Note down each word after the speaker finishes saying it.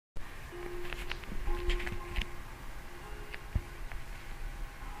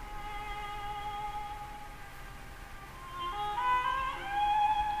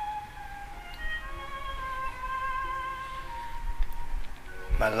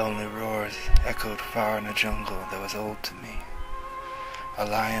My lonely roars echoed far in a jungle that was old to me. A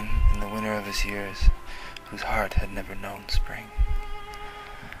lion in the winter of his years, whose heart had never known spring.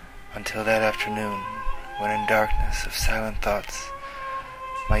 Until that afternoon, when in darkness of silent thoughts,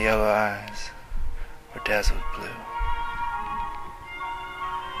 my yellow eyes were dazzled blue.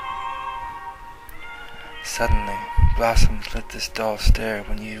 Suddenly, blossoms lit this dull stare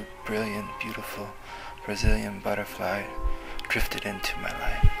when you, brilliant, beautiful Brazilian butterfly, drifted into my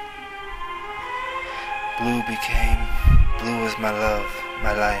life. Blue was my love,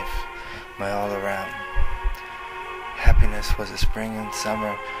 my life, my all around. Happiness was a spring and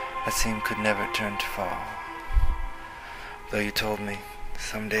summer that seemed could never turn to fall. Though you told me,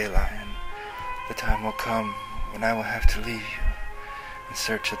 someday, lion, the time will come when I will have to leave you in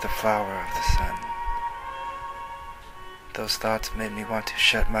search of the flower of the sun. Those thoughts made me want to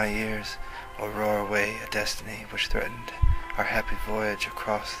shut my ears or roar away a destiny which threatened our happy voyage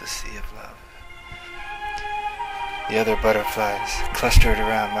across the sea of love. The other butterflies clustered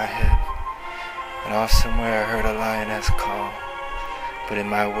around my head, and off somewhere I heard a lioness call. But in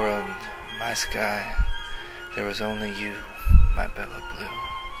my world, my sky, there was only you, my Bella Blue.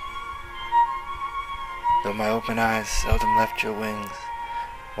 Though my open eyes seldom left your wings,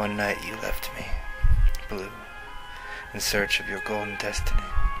 one night you left me, blue, in search of your golden destiny.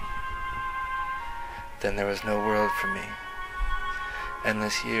 Then there was no world for me.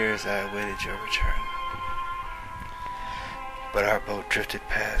 Endless years I awaited your return. But our boat drifted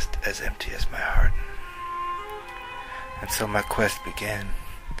past as empty as my heart. And so my quest began.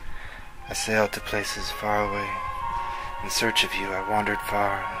 I sailed to places far away. In search of you I wandered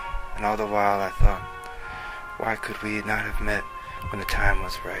far, and all the while I thought, why could we not have met when the time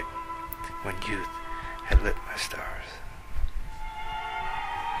was right, when youth had lit my stars?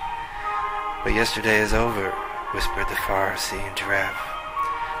 But yesterday is over, whispered the far-seeing giraffe,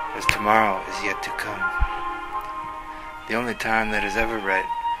 as tomorrow is yet to come. The only time that is ever right,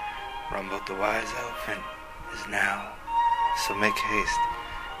 rumbled the wise elephant, is now. So make haste,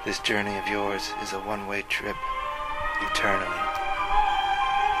 this journey of yours is a one-way trip, eternally.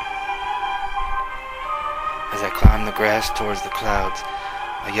 As I climbed the grass towards the clouds,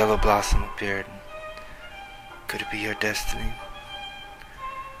 a yellow blossom appeared. Could it be your destiny?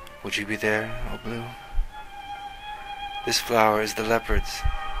 Would you be there, oh blue? This flower is the leopard's,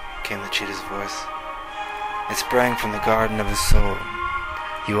 came the cheetah's voice. It sprang from the garden of his soul.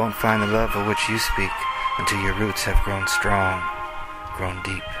 You won't find the love of which you speak until your roots have grown strong, grown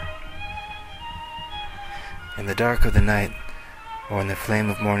deep. In the dark of the night, or in the flame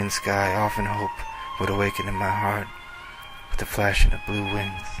of morning sky, often hope would awaken in my heart with the flashing of blue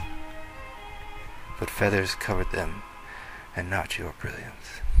wings. But feathers covered them, and not your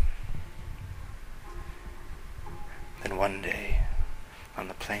brilliance. Then one day, on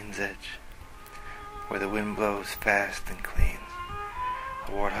the plain's edge, where the wind blows fast and clean,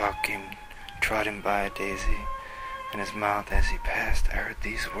 a warthog came trotting by a daisy. In his mouth as he passed I heard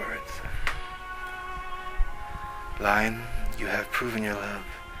these words: Lion, you have proven your love,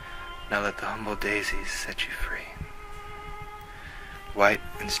 now let the humble daisies set you free. White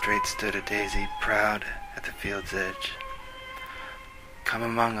and straight stood a daisy, proud at the field's edge. Come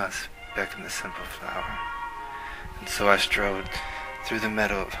among us, beckoned the simple flower. And so I strode through the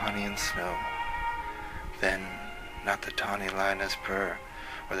meadow of honey and snow. Then not the tawny lioness purr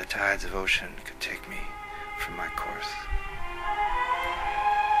or the tides of ocean could take me from my course.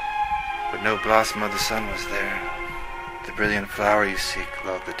 But no blossom of the sun was there. The brilliant flower you seek,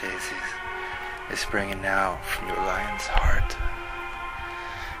 lulled the daisies, is springing now from your lion's heart.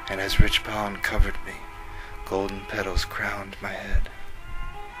 And as rich pollen covered me, golden petals crowned my head.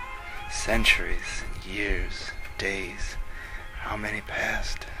 Centuries and years, days, how many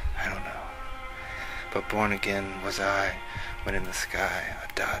passed, I don't know. But born again was I when in the sky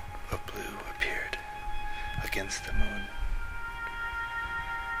a dot of blue appeared against the moon.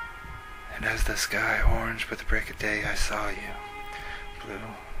 And as the sky orange with the break of day, I saw you, blue.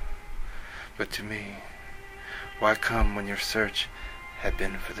 But to me, why come when your search had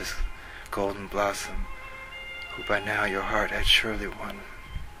been for this golden blossom, who by now your heart had surely won?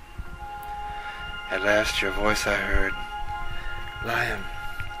 At last your voice I heard, Lion,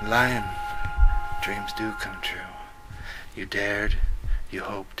 lion, dreams do come true. You dared, you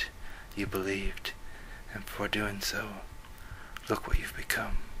hoped, you believed, and for doing so, look what you've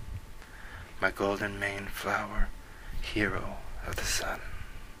become. My golden maned flower, hero of the sun.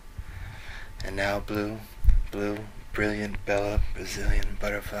 And now blue, brilliant Bella, Brazilian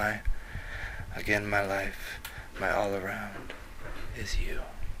butterfly, again my life, my all around, is you.